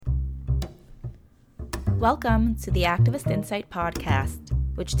Welcome to the Activist Insight podcast,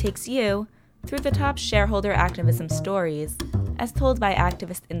 which takes you through the top shareholder activism stories as told by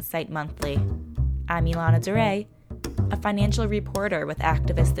Activist Insight Monthly. I'm Ilana DeRay, a financial reporter with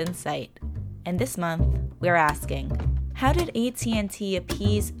Activist Insight, and this month we're asking, how did AT&T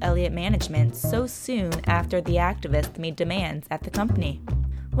appease Elliott management so soon after the activist made demands at the company?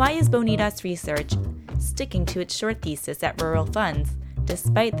 Why is Bonitas Research sticking to its short thesis at rural funds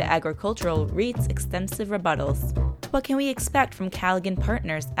despite the agricultural REIT's extensive rebuttals? What can we expect from Callaghan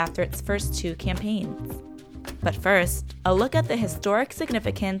Partners after its first two campaigns? But first, a look at the historic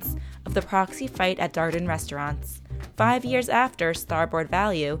significance of the proxy fight at Darden restaurants, 5 years after Starboard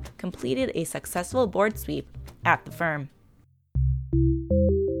Value completed a successful board sweep at the firm.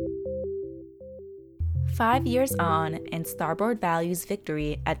 5 years on, and Starboard Value's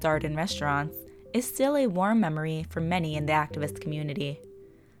victory at Darden restaurants is still a warm memory for many in the activist community.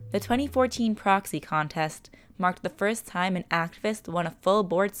 The 2014 proxy contest marked the first time an activist won a full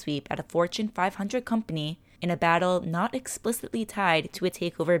board sweep at a Fortune 500 company in a battle not explicitly tied to a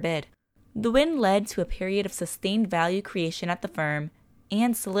takeover bid. The win led to a period of sustained value creation at the firm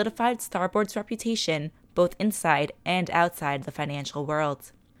and solidified Starboard's reputation both inside and outside the financial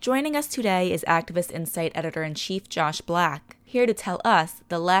world. Joining us today is Activist Insight Editor-in-Chief Josh Black, here to tell us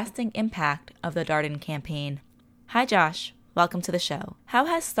the lasting impact of the Darden campaign. Hi Josh, welcome to the show. How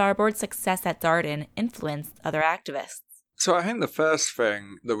has Starboard's success at Darden influenced other activists? So I think the first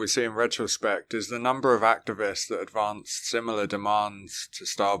thing that we see in retrospect is the number of activists that advanced similar demands to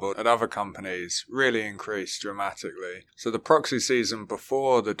Starboard at other companies really increased dramatically. So the proxy season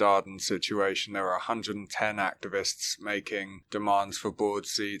before the Darden situation, there were 110 activists making demands for board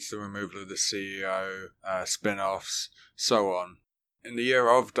seats, the removal of the CEO, spin-offs, so on. In the year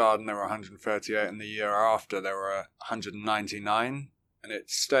of Darden, there were 138, and the year after, there were 199, and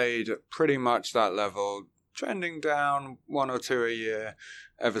it stayed at pretty much that level, trending down one or two a year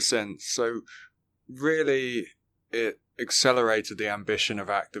ever since. So really it accelerated the ambition of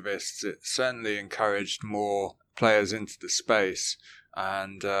activists. It certainly encouraged more players into the space,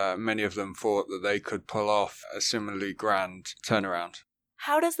 and many of them thought that they could pull off a similarly grand turnaround.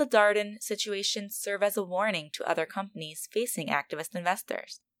 How does the Darden situation serve as a warning to other companies facing activist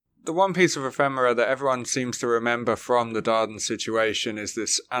investors? The one piece of ephemera that everyone seems to remember from the Darden situation is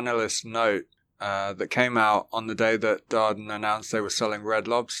this analyst note that came out on the day that Darden announced they were selling Red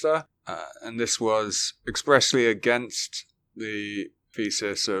Lobster. And this was expressly against the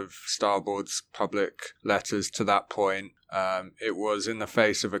thesis of Starboard's public letters to that point. It was in the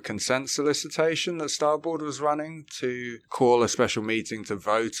face of a consent solicitation that Starboard was running to call a special meeting to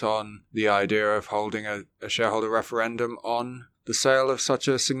vote on the idea of holding a shareholder referendum on the sale of such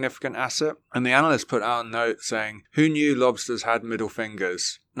a significant asset. And the analyst put out a note saying, "Who knew lobsters had middle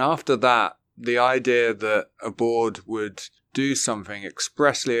fingers?" And after that, the idea that a board would do something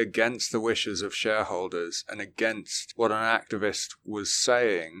expressly against the wishes of shareholders and against what an activist was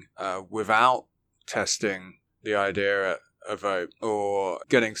saying without testing the idea at a vote or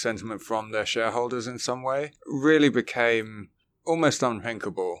getting sentiment from their shareholders in some way really became almost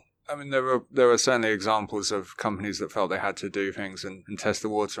unthinkable. I mean, there were certainly examples of companies that felt they had to do things and test the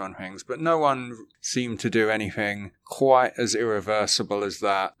water on things, but no one seemed to do anything quite as irreversible as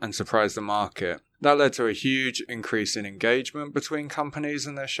that and surprise the market. That led to a huge increase in engagement between companies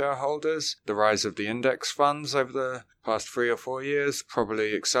and their shareholders. The rise of the index funds over the past 3 or 4 years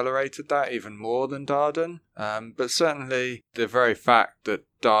probably accelerated that even more than Darden. But certainly the very fact that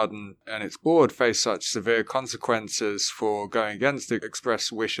Darden and its board faced such severe consequences for going against the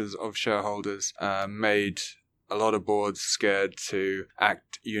express wishes of shareholders made a lot of boards scared to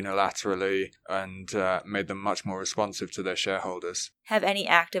act unilaterally and made them much more responsive to their shareholders. Have any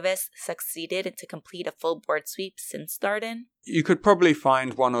activists succeeded to complete a full board sweep since Darden? You could probably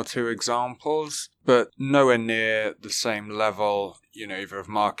find 1 or 2 examples, but nowhere near the same level, either of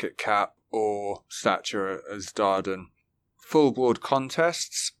market cap or stature as Darden. Full board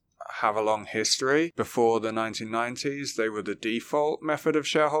contests have a long history. Before the 1990s, they were the default method of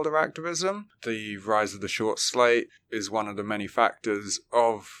shareholder activism. The rise of the short slate is one of the many factors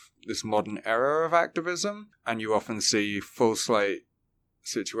of this modern era of activism, and you often see full slate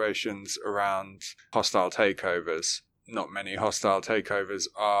situations around hostile takeovers. Not many hostile takeovers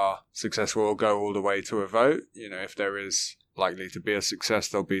are successful or go all the way to a vote. If there is likely to be a success,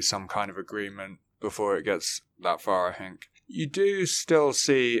 there'll be some kind of agreement before it gets that far, I think. You do still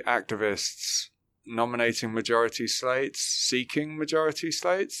see activists nominating majority slates, seeking majority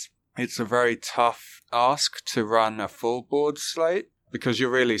slates. It's a very tough ask to run a full board slate. because you're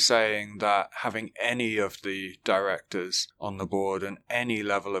really saying that having any of the directors on the board and any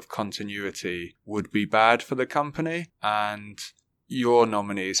level of continuity would be bad for the company, and your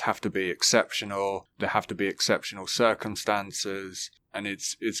nominees have to be exceptional. There have to be exceptional circumstances, and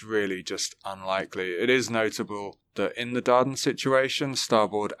it's really just unlikely. It is notable that in the Darden situation,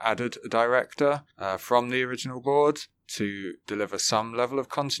 Starboard added a director from the original board to deliver some level of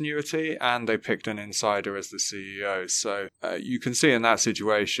continuity, and they picked an insider as the CEO. So you can see in that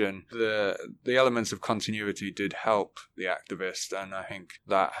situation, the elements of continuity did help the activist, and I think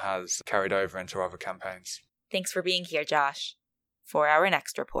that has carried over into other campaigns. Thanks for being here, Josh. For our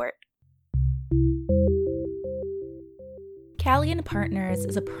next report. Callaghan Partners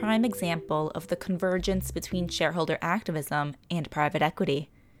is a prime example of the convergence between shareholder activism and private equity.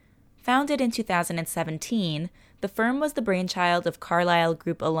 Founded in 2017, the firm was the brainchild of Carlyle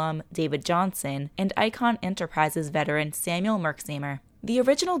Group alum David Johnson and Icon Enterprises veteran Samuel Merksamer. The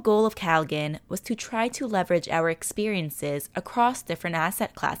original goal of Callaghan was to try to leverage our experiences across different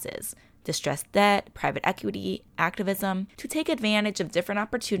asset classes, distressed debt, private equity, activism, to take advantage of different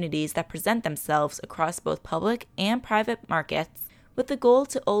opportunities that present themselves across both public and private markets, with the goal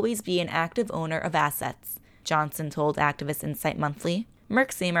to always be an active owner of assets, Johnson told Activist Insight Monthly.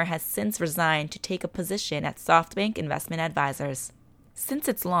 Merksamer has since resigned to take a position at SoftBank Investment Advisors. Since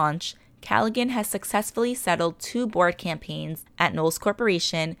its launch, Callaghan has successfully settled 2 board campaigns at Knowles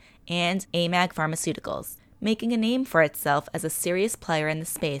Corporation and AMAG Pharmaceuticals, making a name for itself as a serious player in the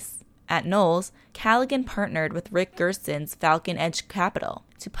space. At Knowles, Callaghan partnered with Rick Gerson's Falcon Edge Capital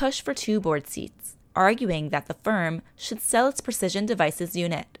to push for 2 board seats, arguing that the firm should sell its precision devices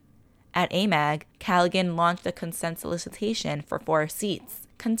unit. At AMAG, Callaghan launched a consent solicitation for 4 seats,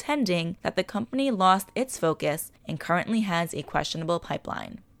 contending that the company lost its focus and currently has a questionable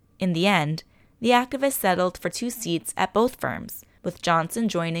pipeline. In the end, the activist settled for 2 seats at both firms, with Johnson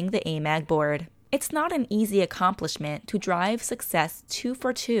joining the AMAG board. It's not an easy accomplishment to drive success 2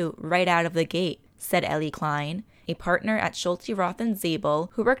 for 2 right out of the gate, said Ellie Klein, a partner at Schulte Roth & Zabel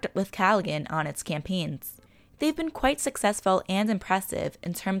who worked with Callaghan on its campaigns. They've been quite successful and impressive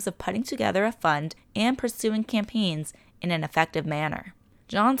in terms of putting together a fund and pursuing campaigns in an effective manner.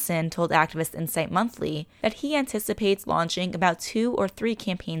 Johnson told Activist Insight Monthly that he anticipates launching about 2 or 3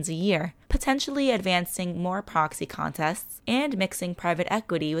 campaigns a year, potentially advancing more proxy contests and mixing private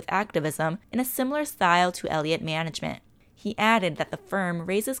equity with activism in a similar style to Elliott Management. He added that the firm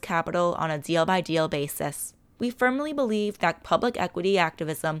raises capital on a deal-by-deal basis. We firmly believe that public equity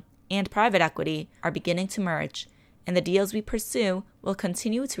activism and private equity are beginning to merge, and the deals we pursue will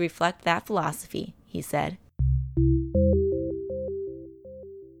continue to reflect that philosophy, he said.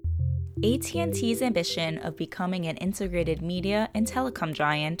 AT&T's ambition of becoming an integrated media and telecom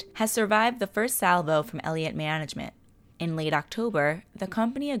giant has survived the first salvo from Elliott Management. In late October, the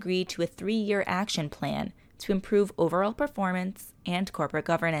company agreed to a 3-year action plan to improve overall performance and corporate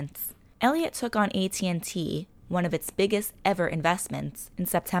governance. Elliott took on AT&T, one of its biggest ever investments, in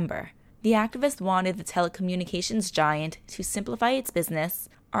September. The activist wanted the telecommunications giant to simplify its business,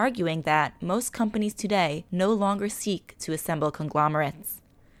 arguing that most companies today no longer seek to assemble conglomerates.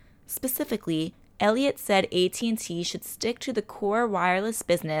 Specifically, Elliott said AT&T should stick to the core wireless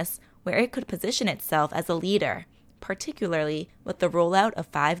business where it could position itself as a leader, particularly with the rollout of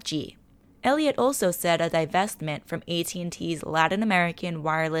 5G. Elliott also said a divestment from AT&T's Latin American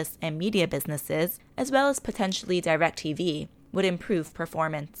wireless and media businesses, as well as potentially DirecTV, would improve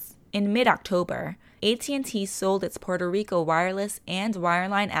performance. In mid-October, AT&T sold its Puerto Rico wireless and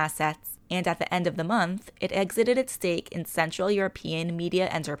wireline assets, and at the end of the month, it exited its stake in Central European Media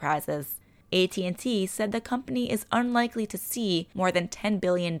Enterprises. AT&T said the company is unlikely to see more than $10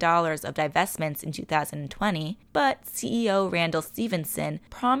 billion of divestments in 2020, but CEO Randall Stevenson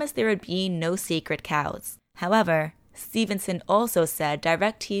promised there would be no sacred cows. However, Stevenson also said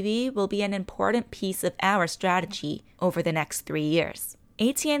DirecTV will be an important piece of our strategy over the next 3 years.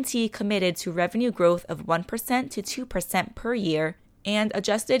 AT&T committed to revenue growth of 1% to 2% per year and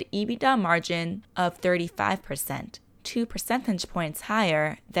adjusted EBITDA margin of 35%, 2 percentage points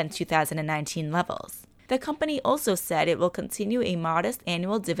higher than 2019 levels. The company also said it will continue a modest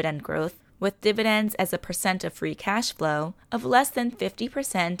annual dividend growth, with dividends as a percent of free cash flow of less than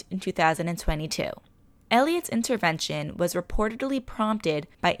 50% in 2022. Elliott's intervention was reportedly prompted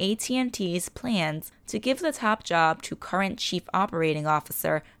by AT&T's plans to give the top job to current Chief Operating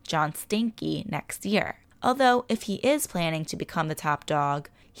Officer John Stankey next year. Although, if he is planning to become the top dog,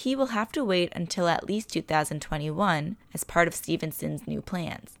 he will have to wait until at least 2021 as part of Stevenson's new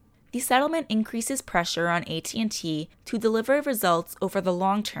plans. The settlement increases pressure on AT&T to deliver results over the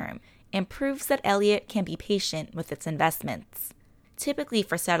long term and proves that Elliott can be patient with its investments. Typically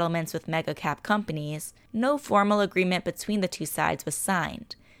for settlements with mega-cap companies, no formal agreement between the two sides was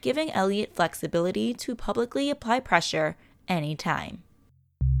signed, giving Elliott flexibility to publicly apply pressure anytime.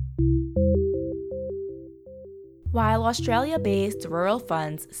 While Australia-based Rural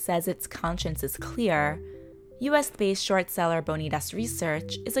Funds says its conscience is clear, US-based short seller Bonitas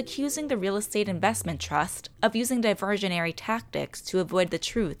Research is accusing the real estate investment trust of using diversionary tactics to avoid the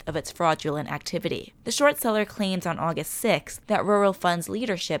truth of its fraudulent activity. The short seller claims on August 6 that Rural Funds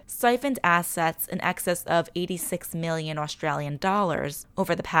leadership siphoned assets in excess of 86 million Australian dollars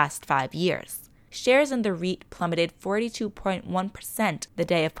over the past 5 years. Shares in the REIT plummeted 42.1% the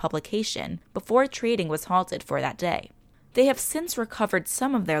day of publication before trading was halted for that day. They have since recovered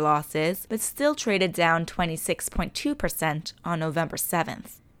some of their losses, but still traded down 26.2% on November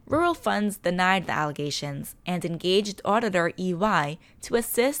 7th. Rural Funds denied the allegations and engaged auditor EY to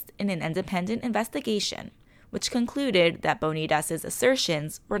assist in an independent investigation, which concluded that Bonitas'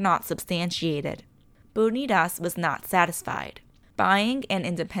 assertions were not substantiated. Bonitas was not satisfied. Buying an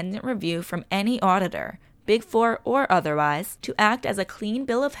independent review from any auditor, Big Four or otherwise, to act as a clean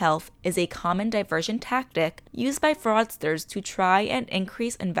bill of health is a common diversion tactic used by fraudsters to try and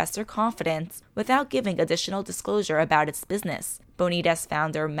increase investor confidence without giving additional disclosure about its business, Bonitas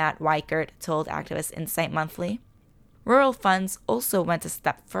founder Matt Weichert told Activist Insight Monthly. Rural Funds also went a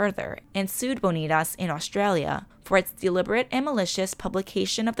step further and sued Bonitas in Australia for its deliberate and malicious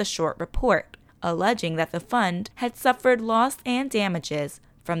publication of the short report, alleging that the fund had suffered loss and damages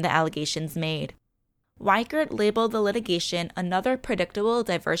from the allegations made. Weichert labeled the litigation another predictable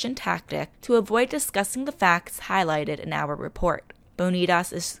diversion tactic to avoid discussing the facts highlighted in our report.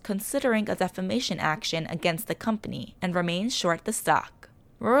 Bonitas is considering a defamation action against the company and remains short the stock.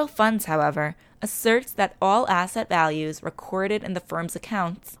 Rural Funds, however, asserts that all asset values recorded in the firm's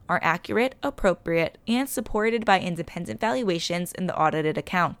accounts are accurate, appropriate, and supported by independent valuations in the audited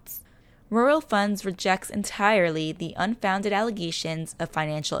accounts. Rural Funds rejects entirely the unfounded allegations of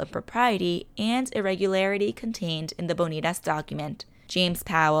financial impropriety and irregularity contained in the Bonitas document, James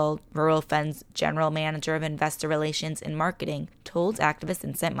Powell, Rural Funds General Manager of Investor Relations and Marketing, told Activist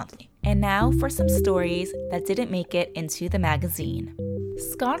Insight Monthly. And now for some stories that didn't make it into the magazine.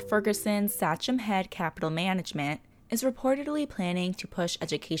 Scott Ferguson's Sachem Head Capital Management is reportedly planning to push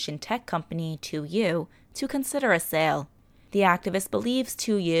education tech company 2U to consider a sale. The activist believes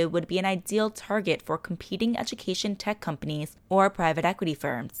 2U would be an ideal target for competing education tech companies or private equity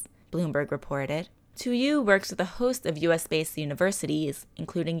firms, Bloomberg reported. 2U works with a host of U.S.-based universities,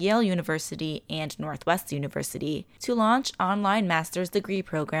 including Yale University and Northwest University, to launch online master's degree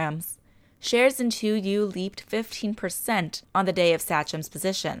programs. Shares in 2U leaped 15% on the day of Sachem's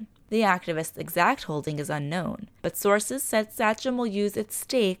position. The activist's exact holding is unknown, but sources said Sachem will use its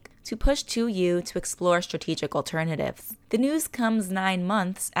stake to push 2U to explore strategic alternatives. The news comes 9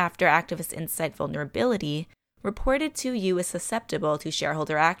 months after Activist Insight Vulnerability reported 2U is susceptible to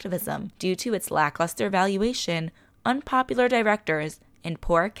shareholder activism due to its lackluster valuation, unpopular directors, and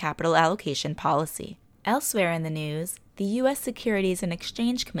poor capital allocation policy. Elsewhere in the news, the U.S. Securities and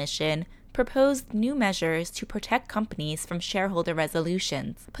Exchange Commission proposed new measures to protect companies from shareholder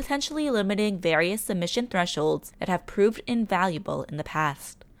resolutions, potentially limiting various submission thresholds that have proved invaluable in the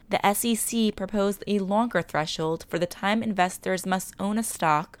past. The SEC proposed a longer threshold for the time investors must own a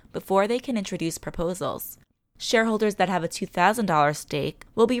stock before they can introduce proposals. Shareholders that have a $2,000 stake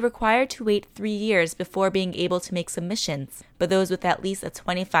will be required to wait 3 years before being able to make submissions, but those with at least a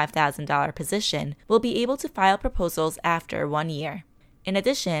 $25,000 position will be able to file proposals after 1 year. In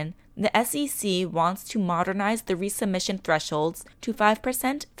addition, the SEC wants to modernize the resubmission thresholds to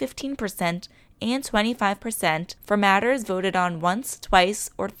 5%, 15%, and 25% for matters voted on once,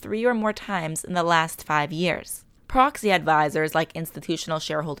 twice, or 3 or more times in the last 5 years. Proxy advisors like Institutional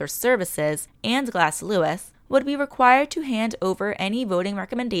Shareholder Services and Glass Lewis would be required to hand over any voting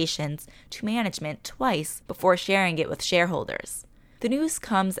recommendations to management twice before sharing it with shareholders. The news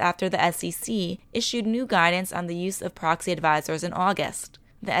comes after the SEC issued new guidance on the use of proxy advisors in August.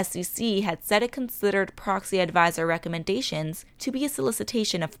 The SEC had said it considered proxy advisor recommendations to be a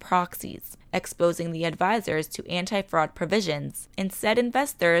solicitation of proxies, exposing the advisors to anti-fraud provisions, and said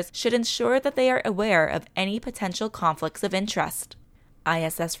investors should ensure that they are aware of any potential conflicts of interest.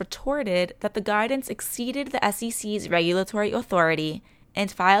 ISS retorted that the guidance exceeded the SEC's regulatory authority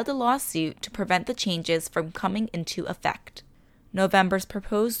and filed a lawsuit to prevent the changes from coming into effect. November's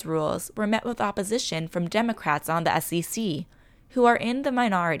proposed rules were met with opposition from Democrats on the SEC, who are in the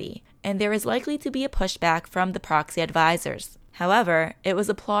minority, and there is likely to be a pushback from the proxy advisors. However, it was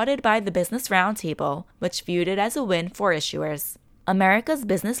applauded by the Business Roundtable, which viewed it as a win for issuers. America's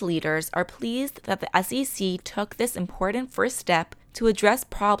business leaders are pleased that the SEC took this important first step to address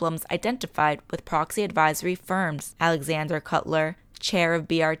problems identified with proxy advisory firms. Alexander Cutler, chair of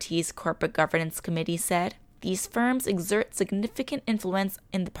BRT's Corporate Governance Committee, said, "These firms exert significant influence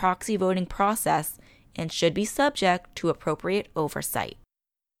in the proxy voting process and should be subject to appropriate oversight."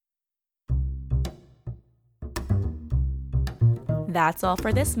 That's all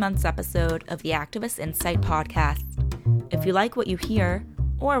for this month's episode of the Activist Insight podcast. If you like what you hear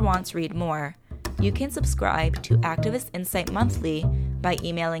or want to read more, you can subscribe to Activist Insight Monthly by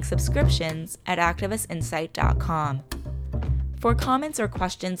emailing subscriptions at activistinsight.com. For comments or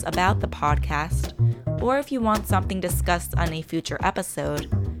questions about the podcast, or if you want something discussed on a future episode,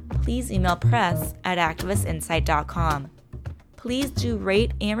 please email press@activistinsight.com. Please do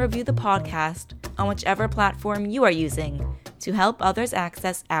rate and review the podcast on whichever platform you are using to help others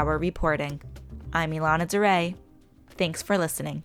access our reporting. I'm Ilana DeRay. Thanks for listening.